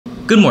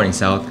Good morning,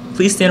 South.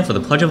 Please stand for the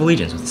Pledge of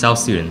Allegiance with South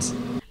students.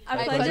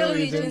 I pledge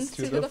allegiance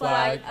to the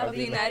flag of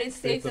the United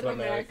States of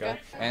America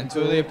and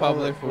to the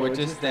republic for which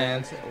it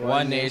stands,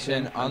 one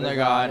nation, under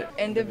God,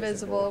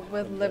 indivisible,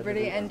 with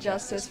liberty and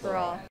justice for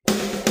all.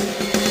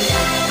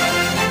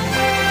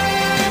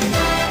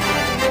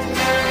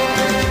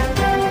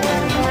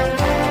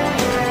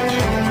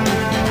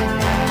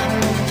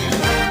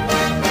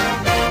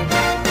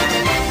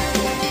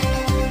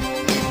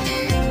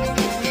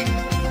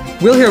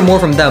 We'll hear more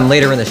from them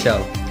later in the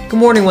show. Good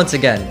morning once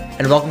again,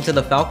 and welcome to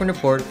the Falcon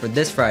Report for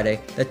this Friday,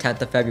 the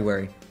 10th of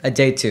February, a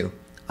day 2.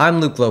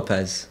 I'm Luke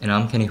Lopez. And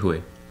I'm Kenny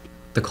Hui.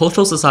 The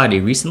Cultural Society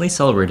recently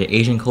celebrated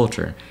Asian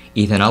culture.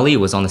 Ethan Ali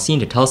was on the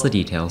scene to tell us the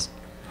details.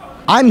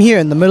 I'm here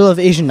in the middle of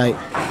Asian night.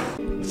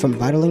 From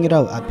battling it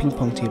out at ping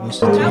pong tables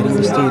to hitting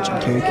the stage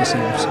and karaoke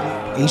singers,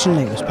 Asian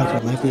night was packed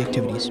with lively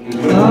activities.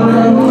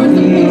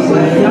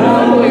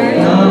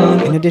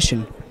 In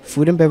addition,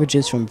 food and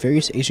beverages from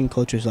various Asian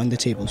cultures lined the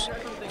tables,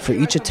 for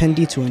each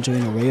attendee to enjoy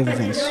an array of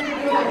events.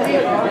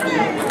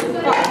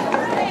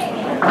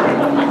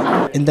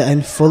 In the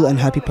end, full and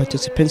happy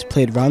participants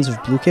played rounds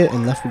of blue kit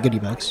and left with goodie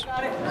bags.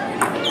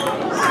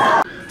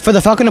 For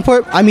the Falcon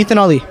Report, I'm Ethan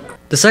Ali.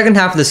 The second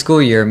half of the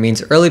school year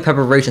means early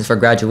preparations for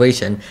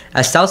graduation,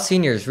 as South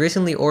seniors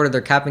recently ordered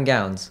their cap and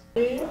gowns.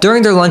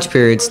 During their lunch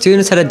period,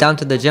 students headed down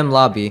to the gym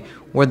lobby,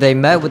 where they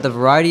met with a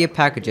variety of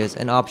packages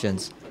and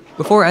options.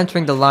 Before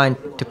entering the line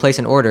to place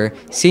an order,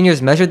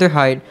 seniors measured their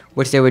height,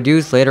 which they would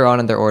use later on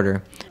in their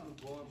order.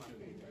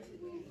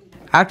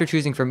 After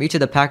choosing from each of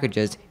the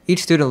packages,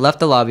 each student left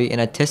the lobby in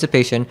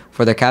anticipation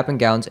for their cap and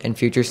gowns and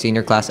future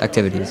senior class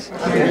activities.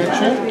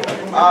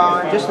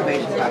 Just a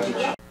basic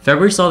package.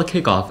 February saw the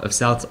kickoff of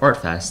South's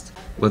Art Fest.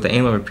 With the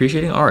aim of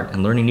appreciating art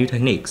and learning new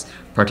techniques,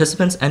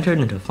 participants entered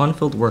into a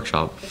fun-filled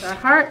workshop. Our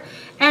heart.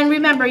 And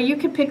remember, you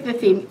can pick the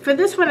theme. For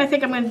this one, I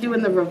think I'm going to do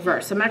in the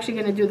reverse. I'm actually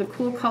going to do the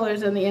cool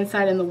colors on the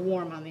inside and the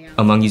warm on the outside.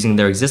 Among using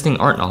their existing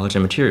art knowledge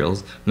and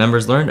materials,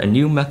 members learned a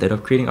new method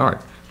of creating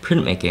art,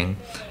 printmaking.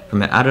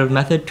 From an additive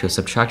method to a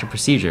subtractive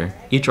procedure,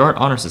 each Art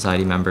Honor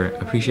Society member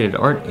appreciated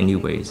art in new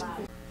ways.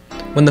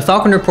 When the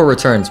Falcon Report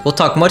returns, we'll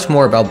talk much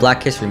more about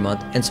Black History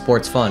Month and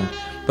sports fun.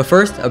 But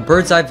first, a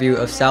bird's eye view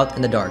of South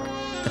in the dark.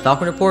 The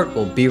Falcon Report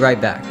will be right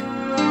back.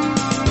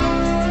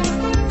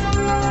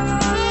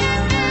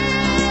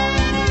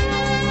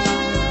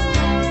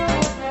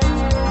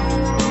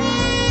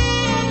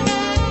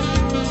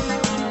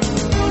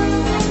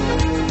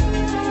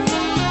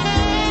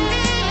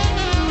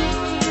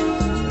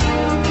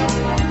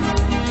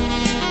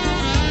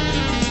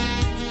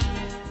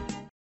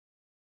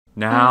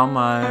 Now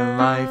my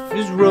life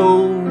is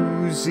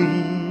rosy,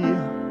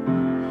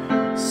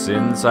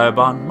 since I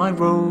bought my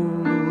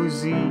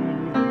Rosie,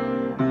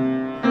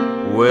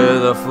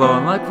 with a flow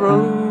like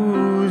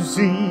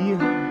Rosie.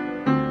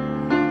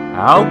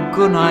 How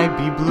could I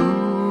be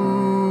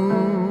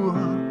blue?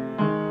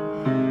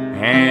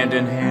 Hand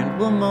in hand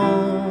we'll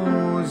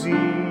mosey,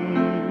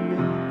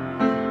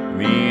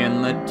 me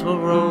and little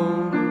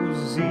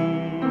Rosie.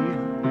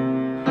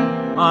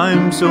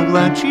 I'm so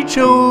glad she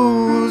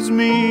chose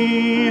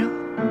me.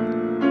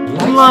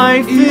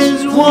 Life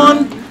is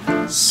one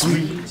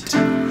sweet,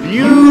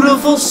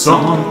 beautiful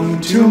song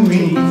to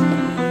me.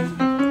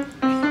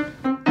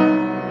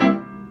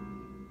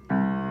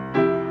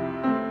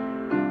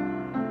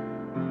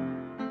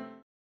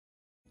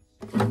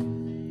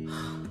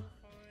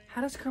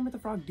 How does Kermit the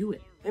Frog do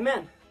it? Hey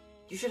man,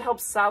 you should help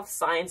South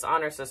Science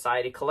Honor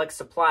Society collect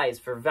supplies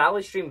for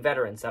Valley Stream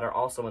veterans that are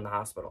also in the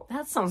hospital.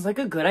 That sounds like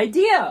a good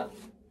idea!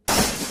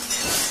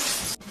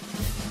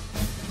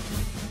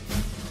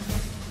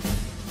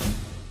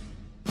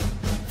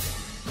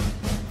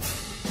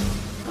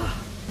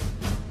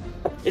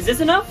 Is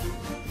this enough?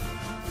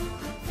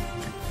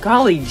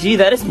 Golly gee,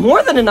 that is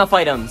more than enough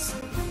items!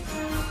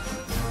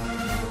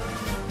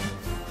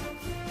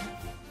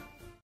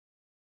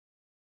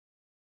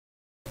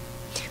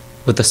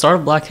 With the start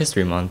of Black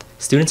History Month,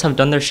 students have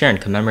done their share in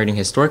commemorating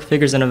historic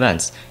figures and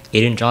events.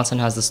 Aiden Johnson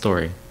has the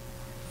story.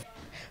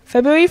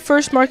 February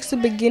 1st marks the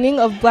beginning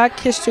of Black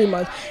History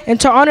Month, and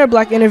to honor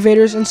Black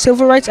innovators and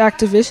civil rights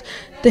activists,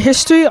 the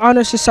History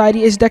Honor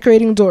Society is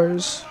decorating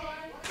doors.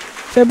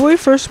 February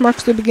 1st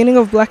marks the beginning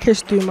of Black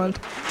History Month,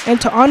 and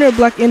to honor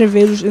Black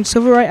innovators and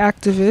civil rights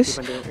activists,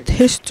 the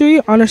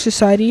History Honor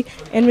Society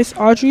and Miss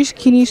Audrey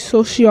Keeney's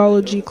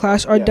sociology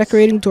class are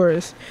decorating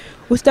doors.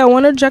 With that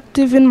one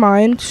objective in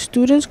mind,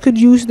 students could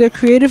use their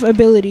creative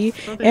ability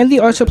and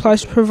the art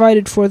supplies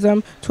provided for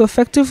them to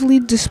effectively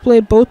display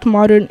both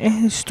modern and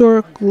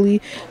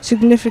historically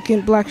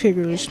significant Black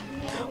figures.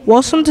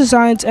 While some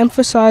designs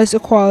emphasize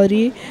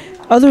equality,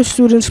 other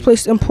students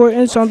placed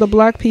importance on the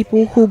Black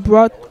people who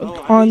brought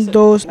on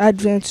those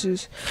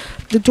advances.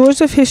 The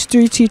doors of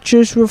history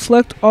teachers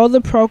reflect all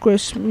the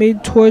progress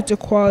made towards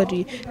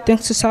equality,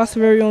 thanks to South's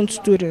very own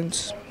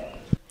students.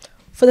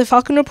 For the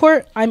Falcon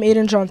Report, I'm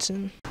Aiden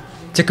Johnson.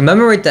 To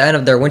commemorate the end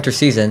of their winter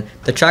season,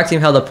 the track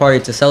team held a party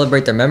to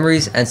celebrate their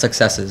memories and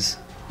successes.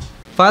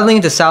 Filing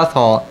into South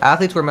Hall,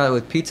 athletes were met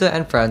with pizza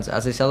and friends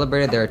as they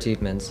celebrated their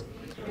achievements.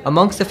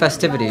 Amongst the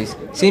festivities,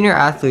 senior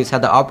athletes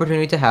had the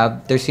opportunity to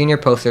have their senior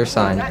posters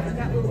signed.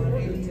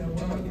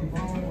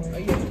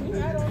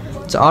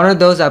 To honor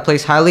those that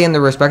placed highly in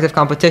their respective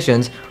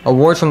competitions,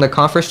 awards from the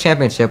conference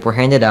championship were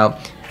handed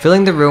out,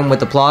 filling the room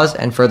with applause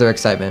and further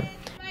excitement.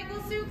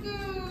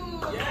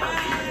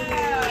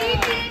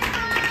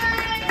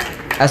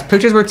 As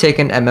pictures were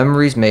taken and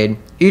memories made,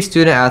 each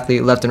student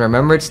athlete left in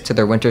remembrance to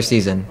their winter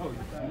season.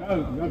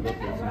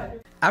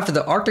 After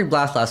the Arctic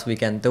blast last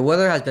weekend, the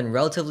weather has been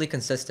relatively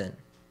consistent.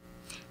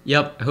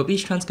 Yep, I hope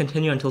these trends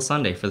continue until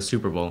Sunday for the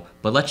Super Bowl,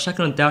 but let's check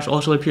in with Dash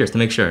Ultra Pierce to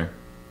make sure.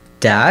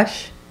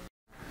 Dash?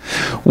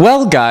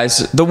 Well,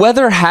 guys, the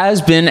weather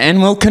has been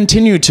and will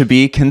continue to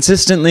be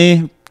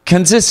consistent.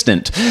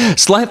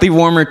 Slightly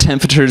warmer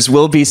temperatures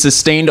will be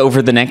sustained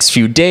over the next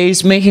few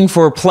days, making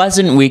for a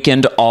pleasant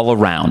weekend all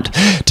around.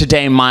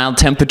 Today, mild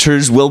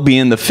temperatures will be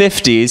in the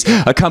 50s,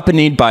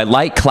 accompanied by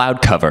light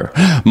cloud cover.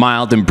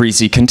 Mild and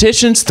breezy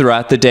conditions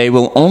throughout the day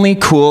will only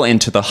cool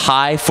into the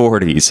high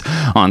 40s.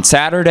 On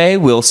Saturday,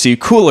 we'll see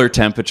cooler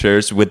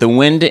temperatures with the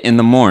wind in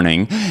the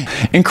morning.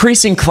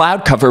 Increasing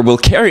cloud cover will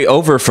carry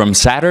over from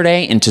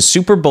Saturday into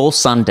Super Bowl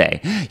Sunday,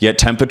 yet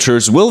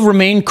temperatures will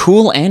remain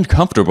cool and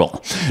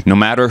comfortable. No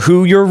matter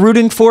who you're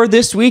rooting for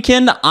this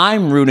weekend,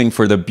 I'm rooting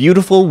for the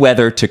beautiful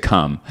weather to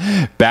come.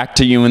 Back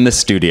to you in the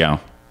studio.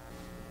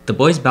 The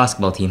boys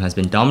basketball team has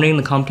been dominating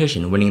the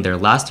competition, winning their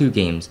last 2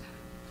 games.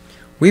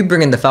 We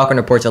bring in the Falcon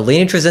Report's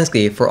Alina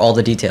Trzynski for all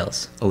the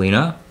details.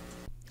 Alina?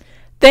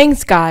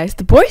 Thanks, guys.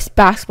 The boys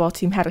basketball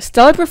team had a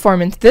stellar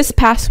performance this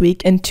past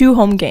week in 2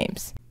 home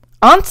games.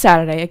 On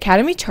Saturday,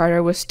 Academy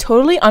Charter was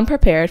totally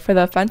unprepared for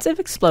the offensive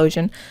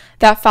explosion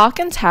that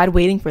Falcons had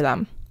waiting for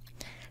them.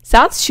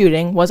 South's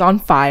shooting was on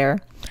fire,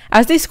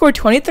 as they scored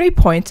 23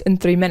 points in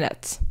 3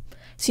 minutes.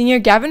 Senior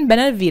Gavin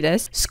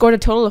Benavides scored a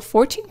total of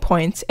 14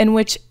 points, in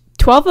which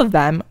 12 of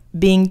them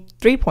being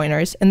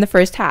 3-pointers in the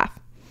first half.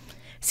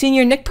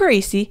 Senior Nick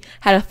Parisi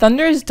had a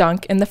thunderous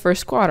dunk in the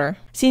first quarter.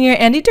 Senior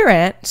Andy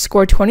Durant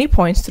scored 20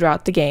 points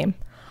throughout the game.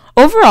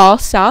 Overall,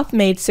 South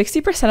made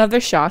 60% of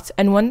their shots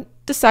and won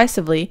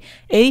decisively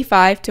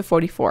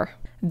 85-44.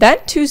 Then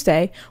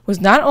Tuesday was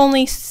not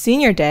only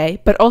senior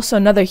day, but also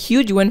another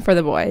huge win for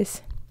the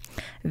boys.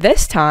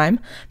 This time,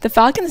 the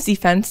Falcons'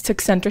 defense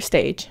took center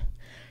stage.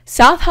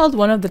 South held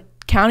one of the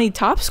county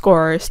top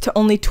scorers to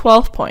only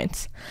 12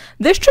 points.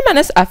 This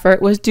tremendous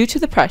effort was due to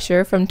the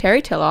pressure from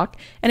Terry Tillock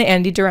and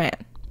Andy Durant.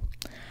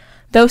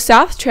 Though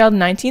South trailed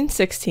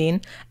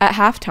 19-16 at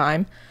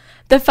halftime,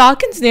 the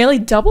Falcons nearly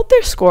doubled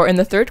their score in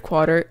the third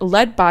quarter,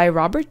 led by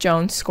Robert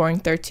Jones scoring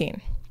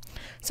 13.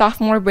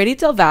 Sophomore Brady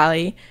Del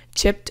Valle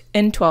chipped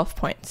in 12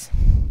 points.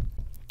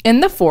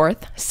 In the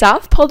fourth,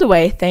 South pulled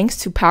away thanks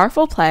to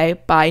powerful play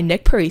by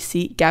Nick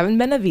Parisi, Gavin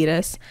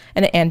Benavides,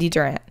 and Andy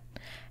Durant,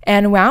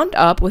 and wound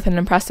up with an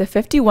impressive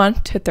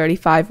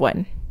 51-35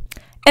 win.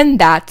 And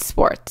that's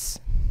sports.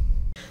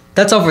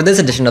 That's all for this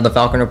edition of the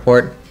Falcon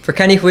Report. For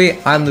Kenny Hui,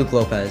 I'm Luke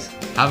Lopez.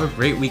 Have a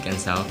great weekend,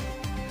 South.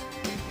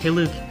 Hey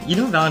Luke, you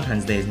know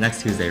Valentine's Day is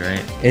next Tuesday,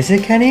 right? Is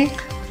it, Kenny?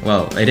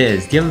 Well, it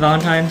is. Do you have a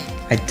Valentine?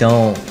 I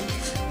don't.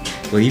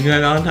 Will you be my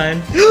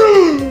Valentine?